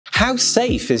How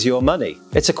safe is your money?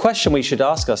 It's a question we should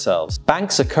ask ourselves.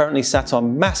 Banks are currently sat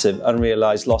on massive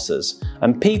unrealized losses,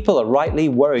 and people are rightly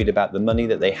worried about the money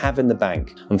that they have in the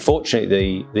bank.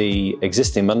 Unfortunately, the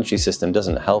existing monetary system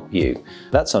doesn't help you.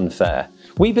 That's unfair.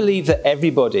 We believe that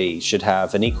everybody should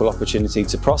have an equal opportunity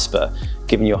to prosper.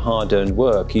 Given your hard-earned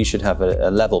work, you should have a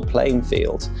level playing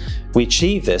field. We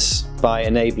achieve this by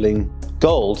enabling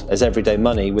gold as everyday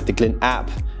money with the Glint app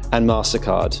and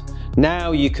Mastercard.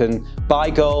 Now you can buy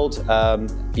gold,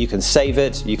 you can save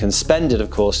it, you can spend it, of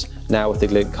course, now with the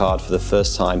Glint card for the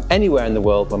first time anywhere in the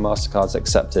world where Mastercard's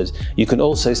accepted. You can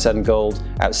also send gold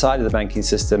outside of the banking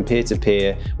system,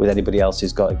 peer-to-peer, with anybody else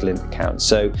who's got a Glint account.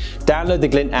 So download the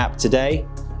Glint app today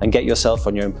and get yourself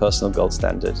on your own personal gold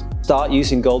standard. Start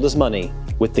using gold as money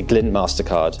with the Glint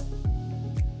Mastercard.